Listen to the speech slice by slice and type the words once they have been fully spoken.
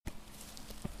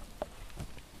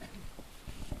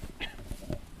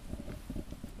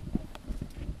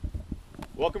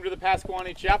Welcome to the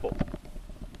Pasquaney Chapel.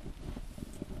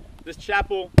 This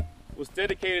chapel was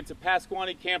dedicated to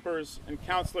Pasquaney campers and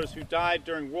counselors who died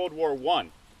during World War I.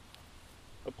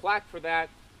 A plaque for that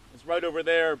is right over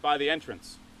there by the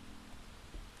entrance.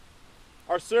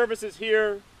 Our services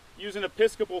here use an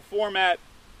Episcopal format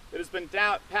that has been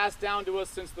passed down to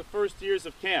us since the first years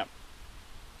of camp.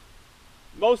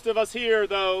 Most of us here,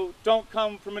 though, don't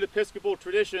come from an Episcopal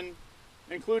tradition,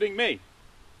 including me.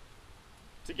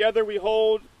 Together we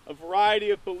hold a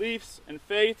variety of beliefs and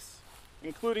faiths,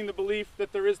 including the belief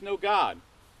that there is no God.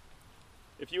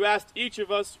 If you asked each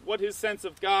of us what his sense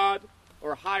of God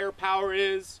or higher power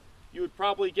is, you would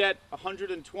probably get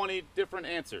 120 different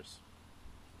answers.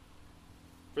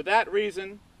 For that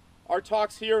reason, our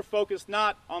talks here focus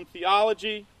not on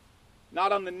theology,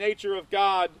 not on the nature of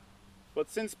God, but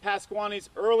since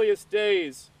Pasquaney's earliest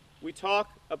days, we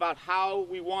talk about how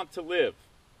we want to live.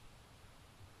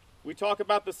 We talk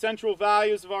about the central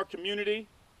values of our community,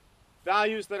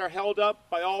 values that are held up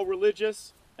by all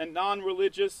religious and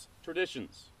non-religious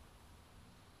traditions.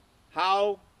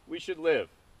 How we should live.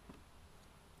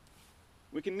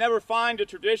 We can never find a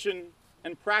tradition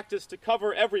and practice to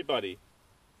cover everybody,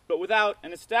 but without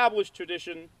an established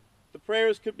tradition, the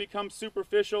prayers could become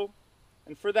superficial,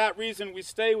 and for that reason we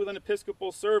stay with an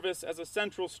Episcopal service as a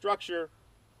central structure,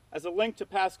 as a link to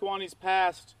Pasquaney's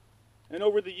past, and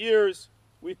over the years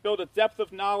we've built a depth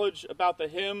of knowledge about the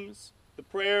hymns, the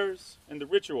prayers, and the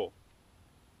ritual.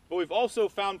 But we've also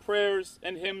found prayers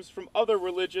and hymns from other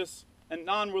religious and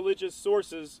non-religious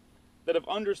sources that have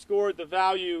underscored the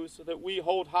values that we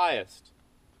hold highest.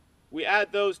 We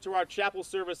add those to our chapel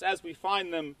service as we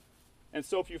find them, and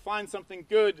so if you find something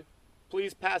good,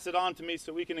 please pass it on to me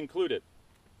so we can include it.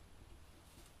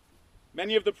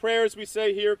 Many of the prayers we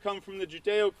say here come from the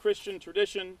Judeo-Christian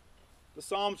tradition. The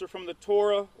Psalms are from the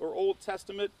Torah or Old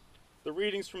Testament, the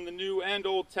readings from the New and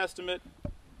Old Testament,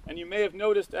 and you may have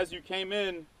noticed as you came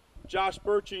in, Josh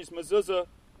Birchie's mezuzah,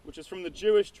 which is from the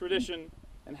Jewish tradition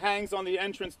and hangs on the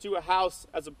entrance to a house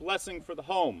as a blessing for the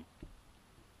home.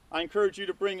 I encourage you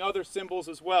to bring other symbols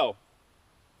as well.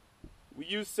 We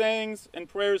use sayings and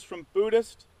prayers from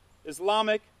Buddhist,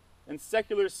 Islamic, and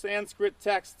secular Sanskrit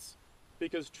texts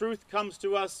because truth comes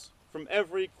to us from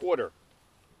every quarter.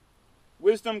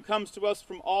 Wisdom comes to us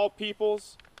from all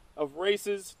peoples, of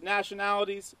races,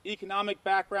 nationalities, economic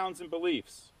backgrounds, and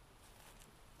beliefs.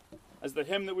 As the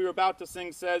hymn that we were about to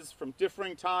sing says, from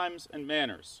differing times and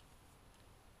manners.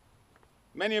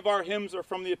 Many of our hymns are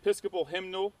from the Episcopal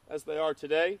hymnal, as they are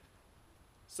today.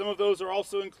 Some of those are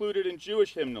also included in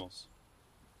Jewish hymnals.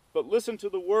 But listen to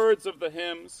the words of the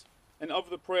hymns and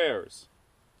of the prayers.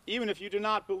 Even if you do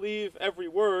not believe every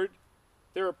word,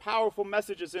 there are powerful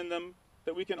messages in them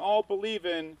that we can all believe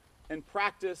in and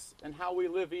practice in how we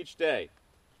live each day.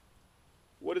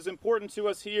 What is important to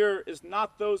us here is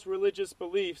not those religious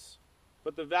beliefs,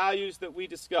 but the values that we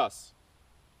discuss.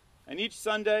 And each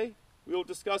Sunday, we will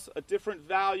discuss a different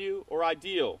value or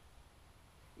ideal.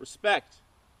 Respect,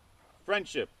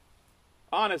 friendship,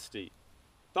 honesty,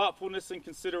 thoughtfulness and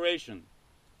consideration,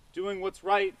 doing what's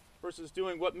right versus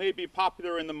doing what may be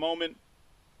popular in the moment,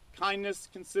 kindness,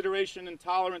 consideration, and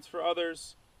tolerance for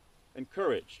others, and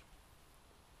courage.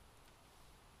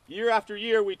 Year after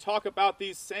year, we talk about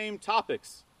these same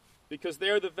topics because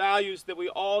they're the values that we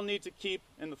all need to keep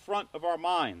in the front of our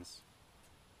minds.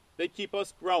 They keep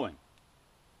us growing.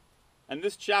 And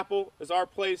this chapel is our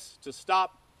place to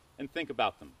stop and think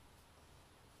about them.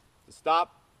 To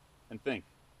stop and think.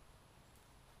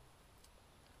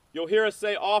 You'll hear us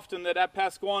say often that at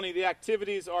Pasquaney, the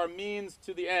activities are a means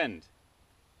to the end.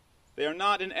 They are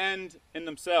not an end in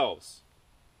themselves,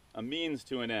 a means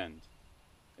to an end.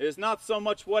 It is not so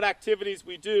much what activities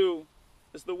we do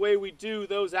as the way we do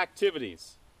those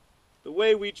activities, the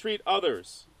way we treat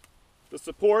others, the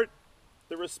support,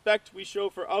 the respect we show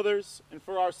for others and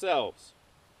for ourselves.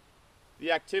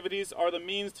 The activities are the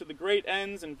means to the great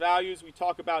ends and values we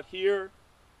talk about here,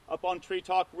 up on Tree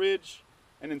Talk Ridge,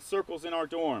 and in circles in our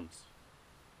dorms.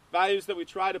 Values that we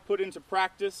try to put into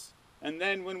practice, and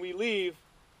then when we leave,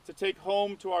 to take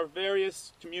home to our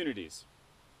various communities.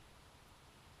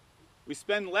 We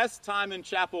spend less time in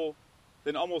chapel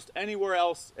than almost anywhere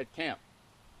else at camp.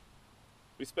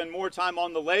 We spend more time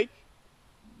on the lake,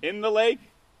 in the lake,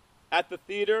 at the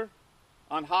theater,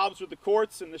 on Hobbs or the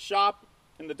courts, in the shop,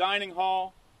 in the dining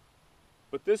hall.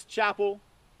 But this chapel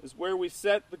is where we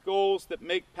set the goals that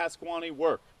make Pasquaney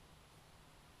work,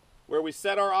 where we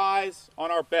set our eyes on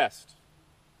our best,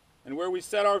 and where we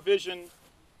set our vision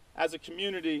as a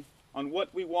community on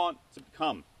what we want to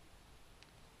become.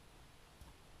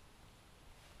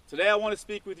 Today I want to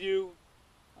speak with you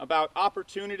about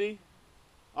opportunity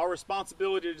our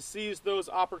responsibility to seize those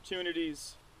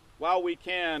opportunities while we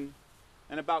can,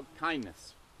 and about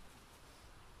kindness.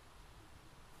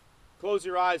 Close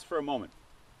your eyes for a moment.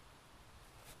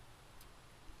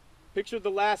 Picture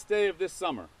the last day of this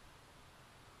summer.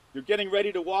 You're getting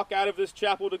ready to walk out of this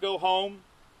chapel to go home,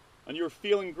 and you're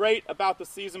feeling great about the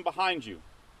season behind you.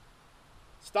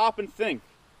 Stop and think.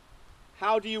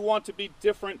 How do you want to be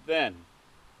different then?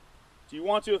 Do you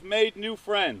want to have made new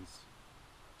friends?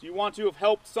 Do you want to have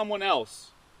helped someone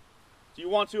else? Do you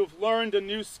want to have learned a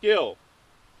new skill?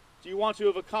 Do you want to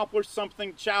have accomplished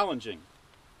something challenging?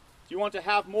 Do you want to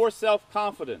have more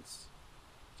self-confidence?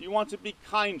 Do you want to be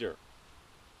kinder?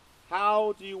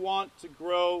 How do you want to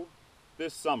grow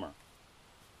this summer?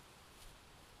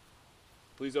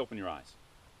 Please open your eyes.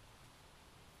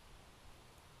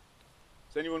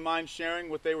 Does anyone mind sharing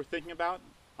what they were thinking about?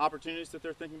 Opportunities that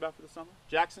they're thinking about for the summer?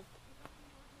 Jackson?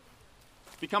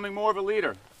 Becoming more of a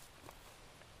leader.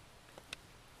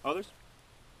 Others?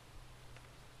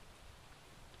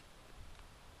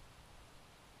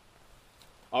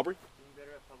 Aubrey? Being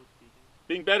better at public speaking.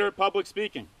 Being better at public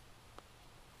speaking.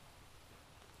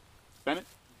 Bennett?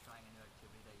 Trying a new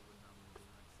activity that you wouldn't normally do,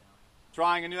 like sailing.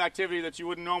 Trying a new activity that you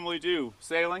wouldn't normally do.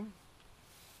 Sailing?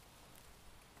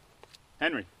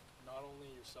 Henry? Not only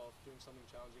yourself doing something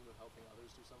challenging, but helping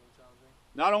others do something challenging.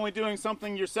 Not only doing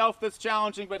something yourself that's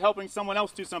challenging, but helping someone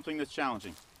else do something that's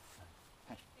challenging.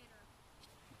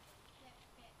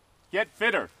 Get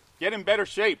fitter. Get in better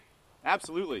shape.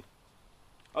 Absolutely.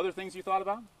 Other things you thought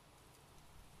about?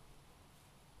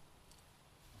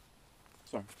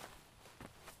 Sorry.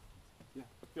 Yeah,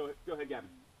 go ahead, Gavin.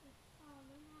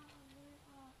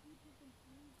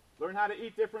 Learn how to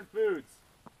eat different foods.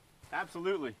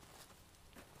 Absolutely.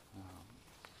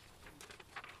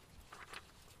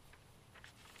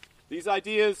 These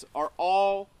ideas are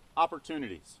all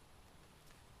opportunities.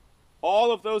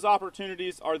 All of those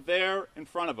opportunities are there in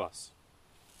front of us.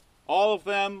 All of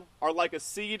them are like a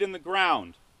seed in the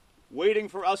ground, waiting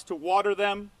for us to water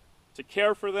them, to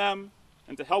care for them,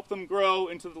 and to help them grow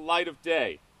into the light of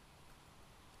day.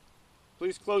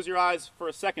 Please close your eyes for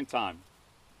a second time.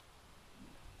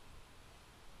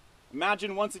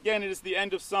 Imagine once again it is the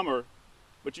end of summer,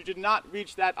 but you did not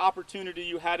reach that opportunity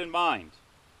you had in mind.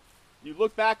 You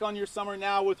look back on your summer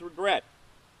now with regret.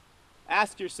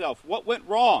 Ask yourself, what went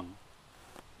wrong?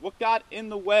 What got in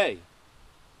the way?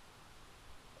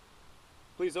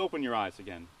 Please open your eyes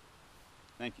again.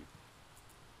 Thank you.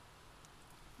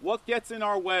 What gets in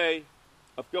our way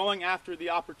of going after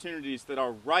the opportunities that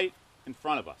are right in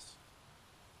front of us?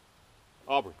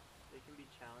 Aubrey. They can be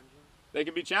challenging. They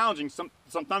can be challenging.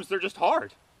 Sometimes they're just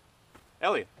hard.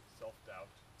 Elliot. Self-doubt.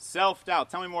 Self-doubt.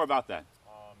 Tell me more about that.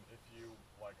 If you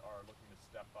are looking to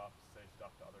step up, say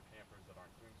stuff to other campers that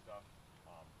aren't doing stuff,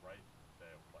 right? They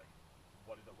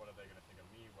what are they going to think of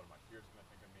me? What are my peers going to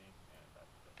think of me? And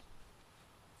that's just.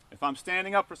 If I'm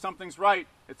standing up for something's right,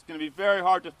 it's going to be very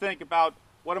hard to think about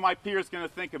what are my peers going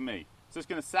to think of me. Is this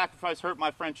going to hurt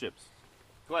my friendships?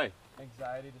 Clay.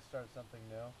 Anxiety to start something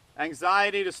new.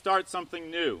 Anxiety to start something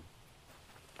new.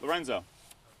 Lorenzo.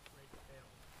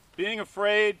 Being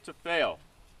afraid to fail.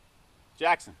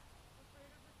 Jackson.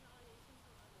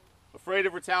 Afraid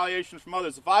of retaliation from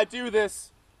others. If I do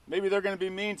this, maybe they're going to be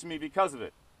mean to me because of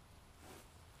it.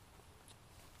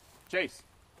 Chase.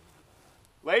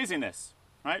 Laziness.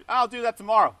 Right? I'll do that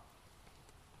tomorrow.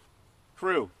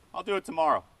 Crew. I'll do it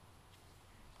tomorrow.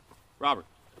 Robert.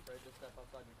 Afraid to step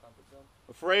outside your comfort zone.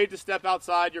 Afraid to step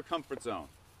outside your comfort zone.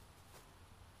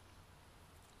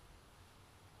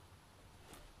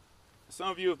 Some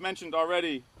of you have mentioned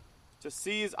already, to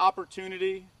seize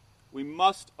opportunity, we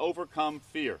must overcome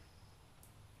fear.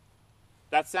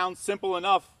 That sounds simple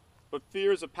enough, but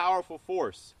fear is a powerful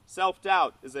force.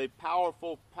 Self-doubt is a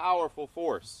powerful, powerful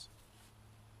force.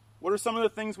 What are some of the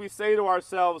things we say to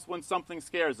ourselves when something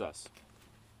scares us?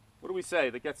 What do we say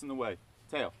that gets in the way?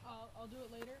 Teo. I'll do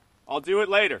it later. I'll do it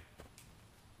later.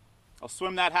 I'll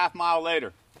swim that half mile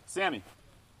later. Sammy.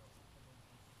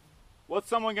 What's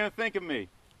someone going to think of me?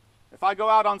 If I go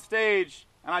out on stage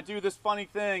and I do this funny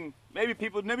thing, maybe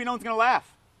no one's going to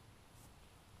laugh.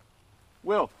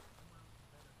 Will.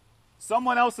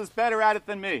 Someone else is better at it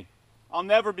than me. I'll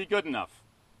never be good enough.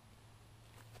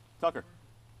 Tucker.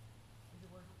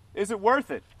 Is it worth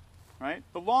it? Right?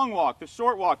 The long walk, the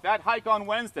short walk, that hike on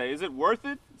Wednesday, is it worth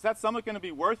it? Is that summit going to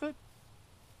be worth it?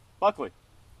 Buckley.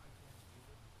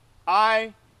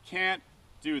 I can't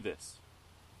do this.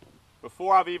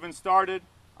 Before I've even started,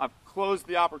 I've closed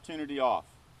the opportunity off.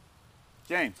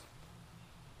 James.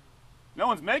 No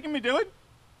one's making me do it.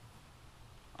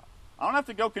 I don't have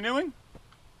to go canoeing.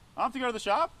 I don't have to go to the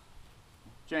shop.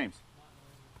 James.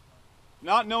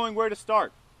 not knowing where to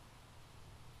start.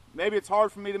 Maybe it's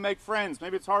hard for me to make friends.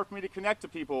 Maybe it's hard for me to connect to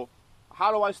people.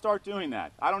 How do I start doing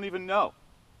that? I don't even know.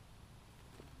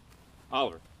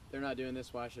 Oliver. They're not doing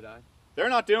this, why should I? They're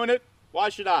not doing it. Why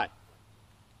should I?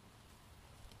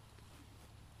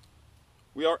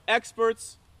 We are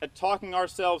experts at talking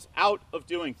ourselves out of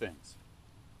doing things.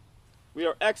 We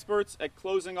are experts at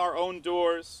closing our own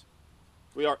doors.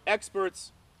 We are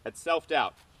experts at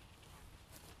self-doubt.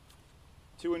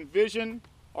 To envision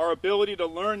our ability to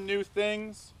learn new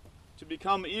things, to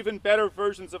become even better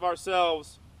versions of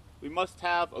ourselves, we must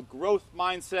have a growth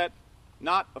mindset,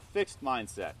 not a fixed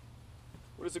mindset.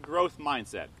 What is a growth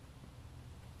mindset?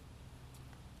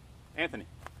 Anthony.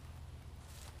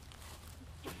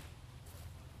 A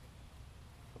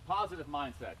positive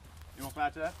mindset. You want to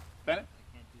add to that? Bennett?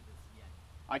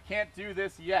 I can't do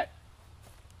this yet.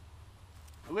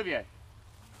 Olivier?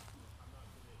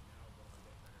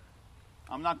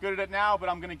 I'm not good at it now, but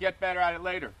I'm going to get better at it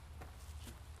later.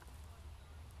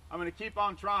 I'm going to keep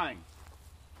on trying.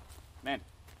 Amanda?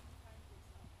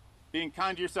 Being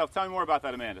kind to yourself. Tell me more about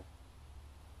that, Amanda.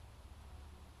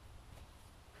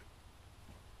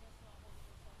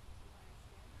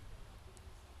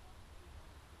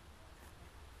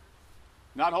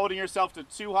 Not holding yourself to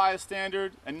too high a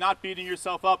standard and not beating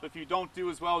yourself up if you don't do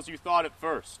as well as you thought at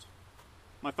first.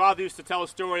 My father used to tell a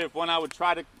story of when I would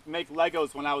try to make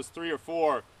Legos when I was 3 or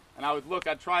 4, and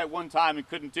I'd try it one time and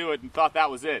couldn't do it and thought that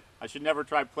was it. I should never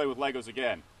try to play with Legos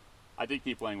again. I did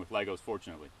keep playing with Legos,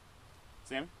 fortunately.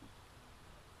 Sammy?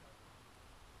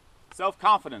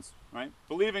 Self-confidence, right?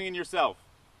 Believing in yourself.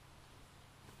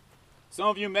 Some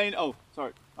of you may, go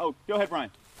ahead, Brian.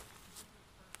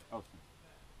 Oh.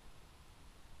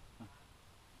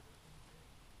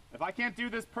 If I can't do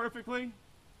this perfectly,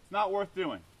 it's not worth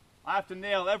doing. I have to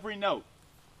nail every note.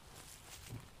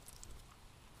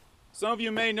 Some of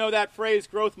you may know that phrase,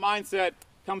 growth mindset,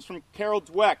 comes from Carol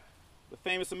Dweck, the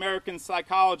famous American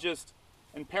psychologist,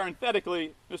 and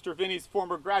parenthetically, Mr. Vinny's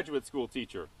former graduate school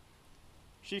teacher.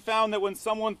 She found that when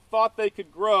someone thought they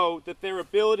could grow, that their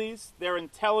abilities, their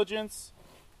intelligence,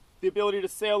 the ability to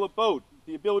sail a boat,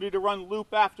 the ability to run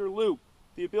loop after loop,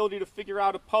 the ability to figure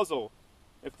out a puzzle,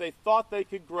 if they thought they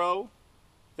could grow,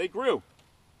 they grew.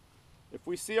 If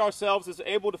we see ourselves as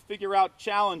able to figure out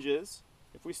challenges,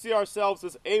 if we see ourselves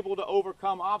as able to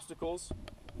overcome obstacles,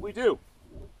 we do.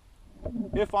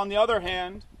 If, on the other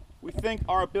hand, we think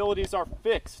our abilities are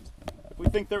fixed, if we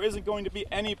think there isn't going to be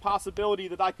any possibility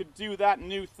that I could do that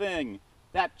new thing,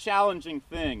 that challenging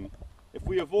thing, if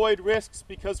we avoid risks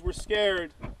because we're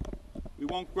scared, we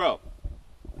won't grow.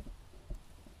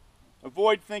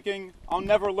 Avoid thinking, I'll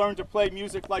never learn to play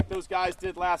music like those guys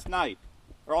did last night,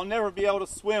 or I'll never be able to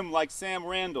swim like Sam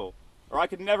Randall, or I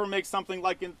could never make something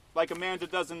like Amanda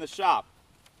does in the shop.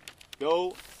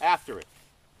 Go after it.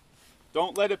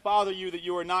 Don't let it bother you that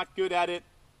you are not good at it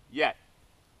yet.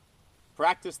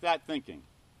 Practice that thinking.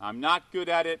 I'm not good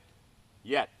at it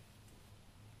yet.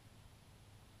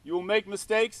 You will make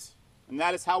mistakes, and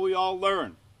that is how we all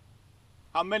learn.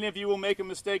 How many of you will make a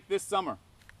mistake this summer?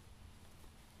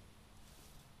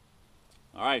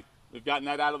 All right, we've gotten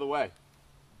that out of the way.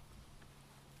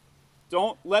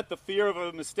 Don't let the fear of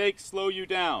a mistake slow you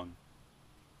down.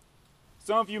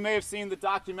 Some of you may have seen the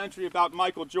documentary about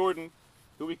Michael Jordan,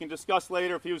 who we can discuss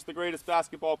later if he was the greatest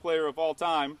basketball player of all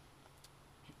time.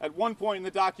 At one point in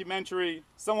the documentary,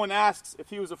 someone asks if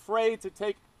he was afraid to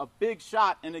take a big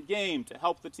shot in a game to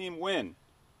help the team win.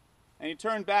 And he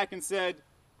turned back and said,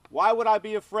 "Why would I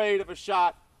be afraid of a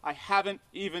shot I haven't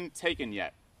even taken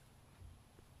yet?"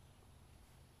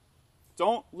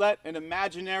 Don't let an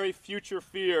imaginary future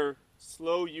fear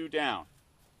slow you down.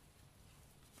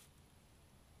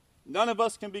 None of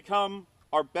us can become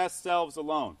our best selves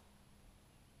alone.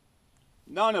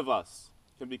 None of us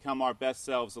can become our best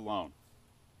selves alone.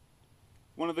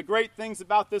 One of the great things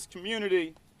about this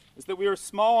community is that we are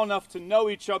small enough to know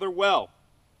each other well.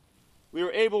 We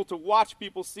are able to watch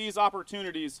people seize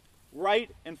opportunities right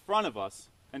in front of us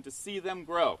and to see them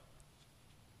grow.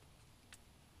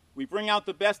 We bring out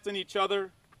the best in each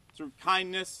other through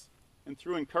kindness and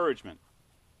through encouragement.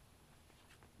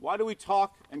 Why do we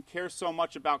talk and care so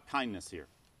much about kindness here?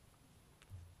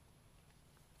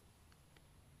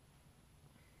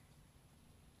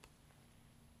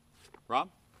 Rob?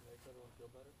 Makes everyone feel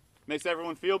better. Makes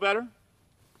everyone feel better?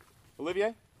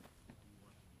 Olivier?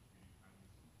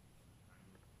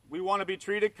 We want to be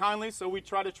treated kindly, so we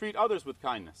try to treat others with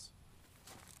kindness.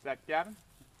 Is that Gavin?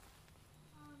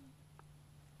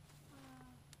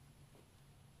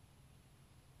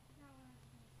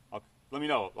 Let me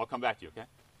know. I'll come back to you, okay?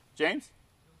 James?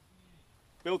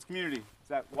 Builds community. Is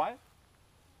that Wyatt?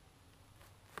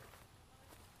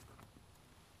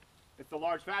 It's a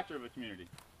large factor of a community.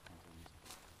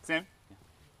 Sam? Yeah.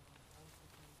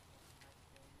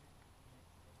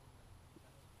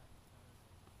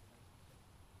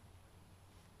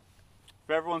 If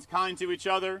everyone's kind to each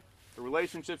other, the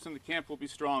relationships in the camp will be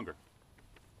stronger.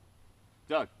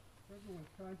 Doug? If everyone's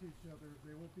kind to each other,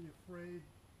 they won't be afraid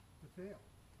to fail.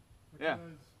 Yeah.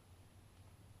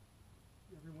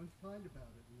 Because everyone's kind about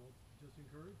it and will just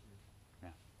encourage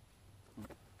you.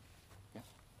 Yeah.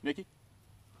 Nikki?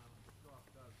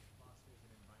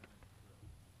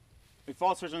 It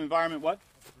fosters an environment what?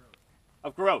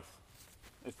 Of growth.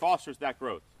 It fosters that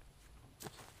growth.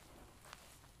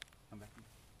 Come back.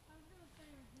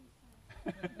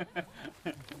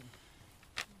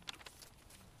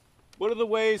 What are the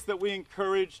ways that we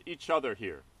encourage each other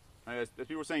here? As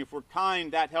people were saying, if we're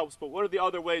kind, that helps, but what are the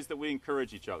other ways that we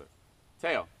encourage each other?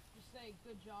 Teo? Just say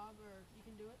good job or you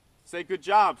can do it. Say good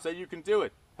job. Say you can do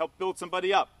it. Help build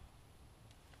somebody up.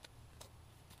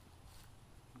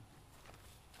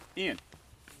 Ian?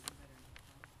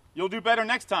 You'll do better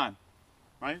next time,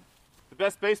 right? The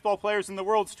best baseball players in the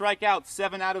world strike out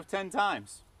 7 out of 10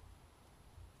 times.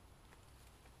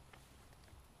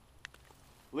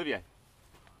 Olivier?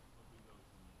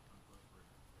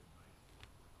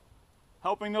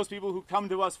 Helping those people who come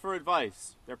to us for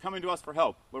advice. They're coming to us for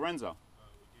help. Lorenzo?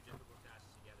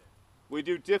 We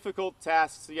do difficult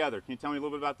tasks together. Can you tell me a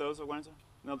little bit about those, Lorenzo?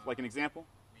 No, like an example?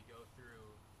 We go through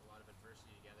a lot of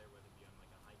adversity together, whether it be on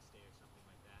like a hike stay or something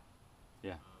like that.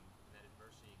 Yeah. And that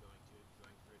adversity, going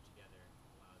through it together,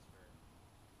 allows for,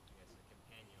 I guess, a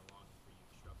companion along for you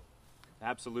to struggle with.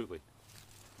 Absolutely.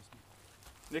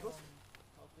 Nicholas?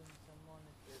 Helping someone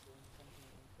if they're doing something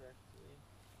incorrectly.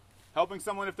 Helping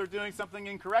someone if they're doing something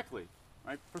incorrectly.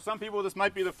 Right? For some people, this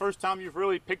might be the first time you've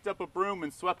really picked up a broom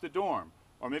and swept a dorm,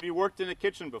 or maybe worked in a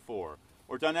kitchen before,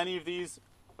 or done any of these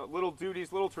little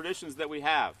duties, little traditions that we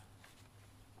have.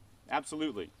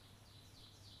 Absolutely.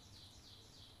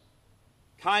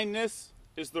 Kindness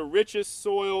is the richest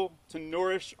soil to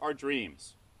nourish our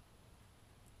dreams.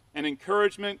 And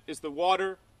encouragement is the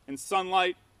water and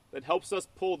sunlight that helps us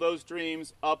pull those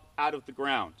dreams up out of the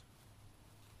ground.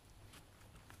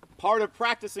 Part of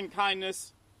practicing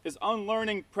kindness is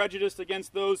unlearning prejudice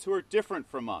against those who are different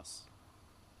from us.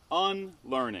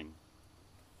 Unlearning.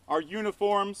 Our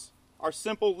uniforms, our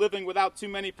simple living without too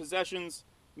many possessions,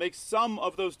 make some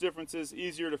of those differences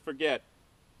easier to forget.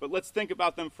 But let's think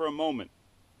about them for a moment.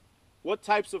 What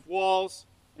types of walls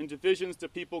and divisions do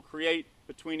people create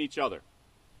between each other?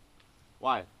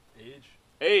 Why? Age.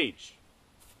 Age.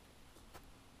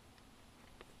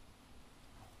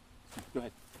 Go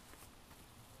ahead.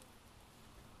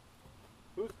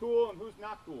 Who's cool and who's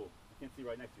not cool? I can't see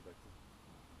right next to you, but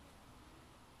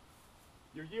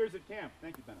your years at camp.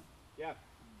 Thank you, Benna. Yeah.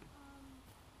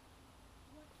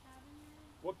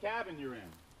 What cabin you're in? What cabin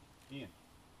you're in? Ian.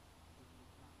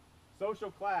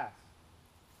 Social class.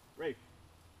 Rafe.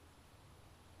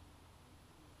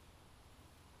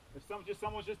 If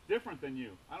someone's just different than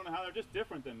you. I don't know how they're just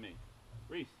different than me.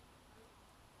 Reese.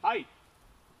 Height.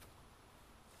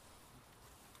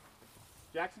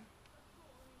 Jackson?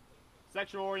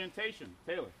 Sexual orientation.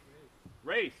 Taylor.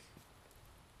 Race.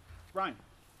 Brian.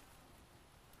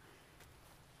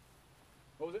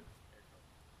 What was it?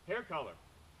 Hair color.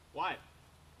 Wyatt.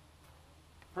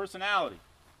 Personality.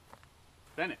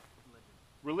 Bennett.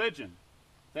 Religion.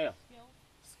 Dale.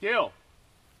 Skill.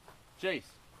 Chase.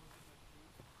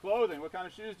 Clothing. What kind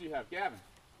of shoes do you have? Gavin.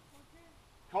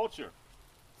 Culture.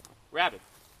 Rabbit.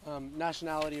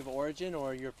 Nationality of origin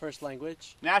or your first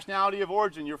language. Nationality of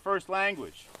origin, your first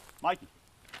language. Mikey.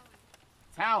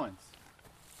 Talents.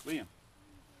 Liam.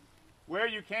 Where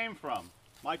you came from.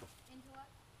 Michael.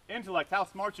 Intellect, how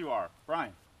smart you are.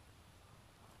 Brian.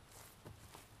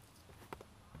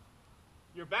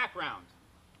 Your background.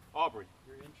 Aubrey.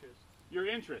 Your interest. Your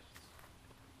interests.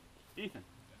 Ethan.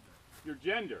 Your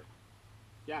gender.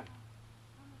 Gavin.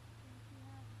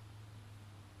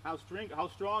 How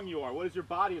strong you are. What does your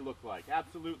body look like?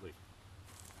 Absolutely.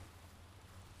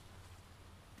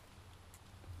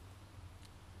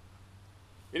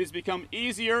 It has become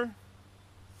easier,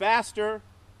 faster,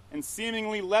 and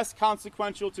seemingly less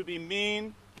consequential to be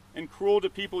mean and cruel to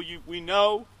people we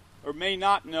know or may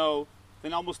not know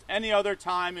than almost any other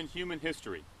time in human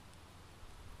history.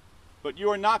 But you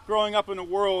are not growing up in a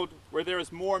world where there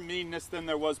is more meanness than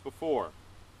there was before.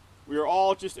 We are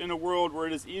all just in a world where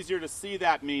it is easier to see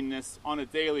that meanness on a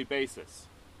daily basis.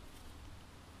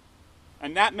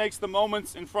 And that makes the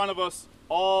moments in front of us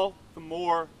all the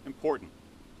more important.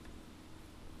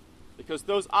 Because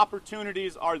those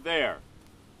opportunities are there.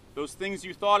 Those things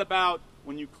you thought about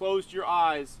when you closed your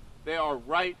eyes, they are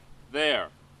right there.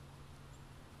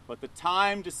 but the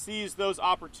time to seize those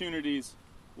opportunities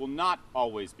will not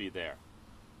always be there.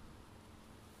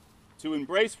 To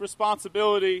embrace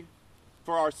responsibility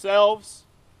for ourselves,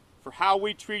 for how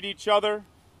we treat each other,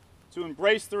 to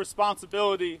embrace the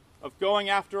responsibility of going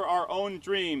after our own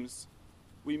dreams,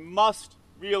 we must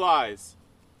realize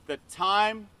that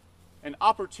time and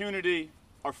opportunity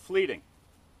are fleeting.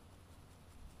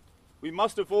 We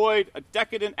must avoid a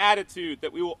decadent attitude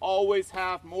that we will always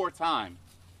have more time.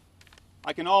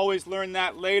 I can always learn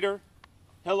that later.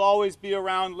 He'll always be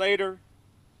around later.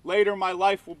 Later my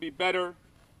life will be better.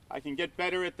 I can get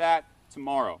better at that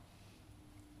tomorrow.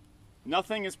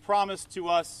 Nothing is promised to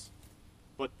us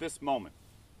but this moment.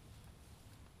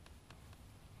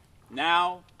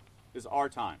 Now is our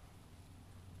time.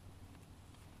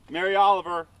 Mary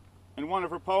Oliver, in one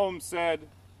of her poems, said,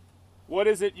 "What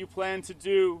is it you plan to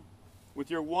do with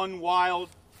your one wild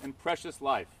and precious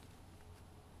life?"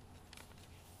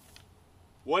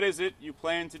 What is it you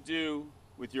plan to do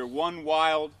with your one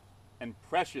wild and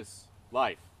precious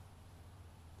life?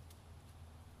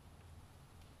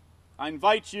 I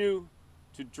invite you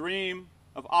to dream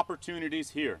of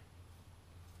opportunities here.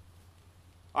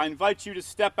 I invite you to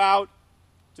step out,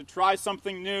 to try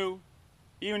something new,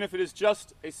 even if it is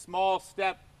just a small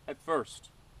step at first.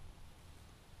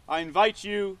 I invite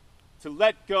you to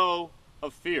let go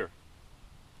of fear.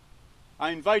 I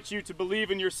invite you to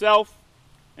believe in yourself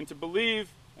and to believe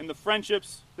in the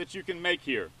friendships that you can make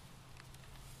here.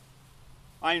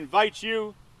 I invite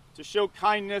you to show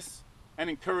kindness and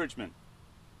encouragement.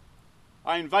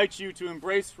 I invite you to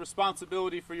embrace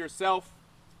responsibility for yourself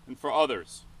and for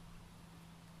others.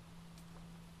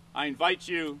 I invite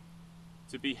you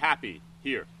to be happy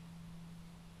here.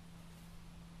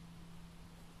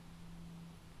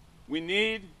 We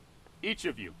need each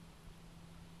of you.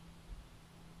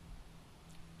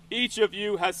 Each of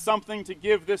you has something to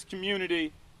give this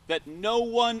community that no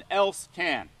one else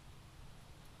can.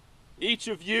 Each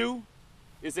of you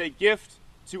is a gift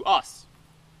to us.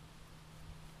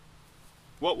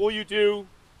 What will you do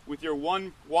with your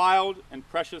one wild and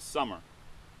precious summer?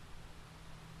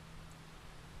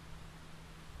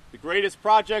 The greatest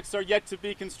projects are yet to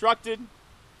be constructed.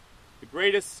 The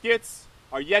greatest skits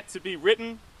are yet to be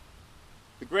written.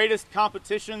 The greatest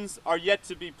competitions are yet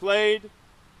to be played.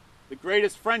 The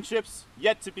greatest friendships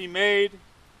yet to be made.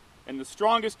 And the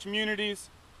strongest communities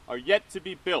are yet to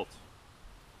be built.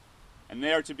 And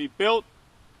they are to be built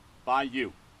by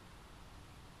you.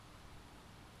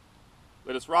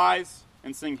 Let us rise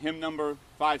and sing hymn number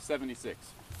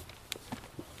 576.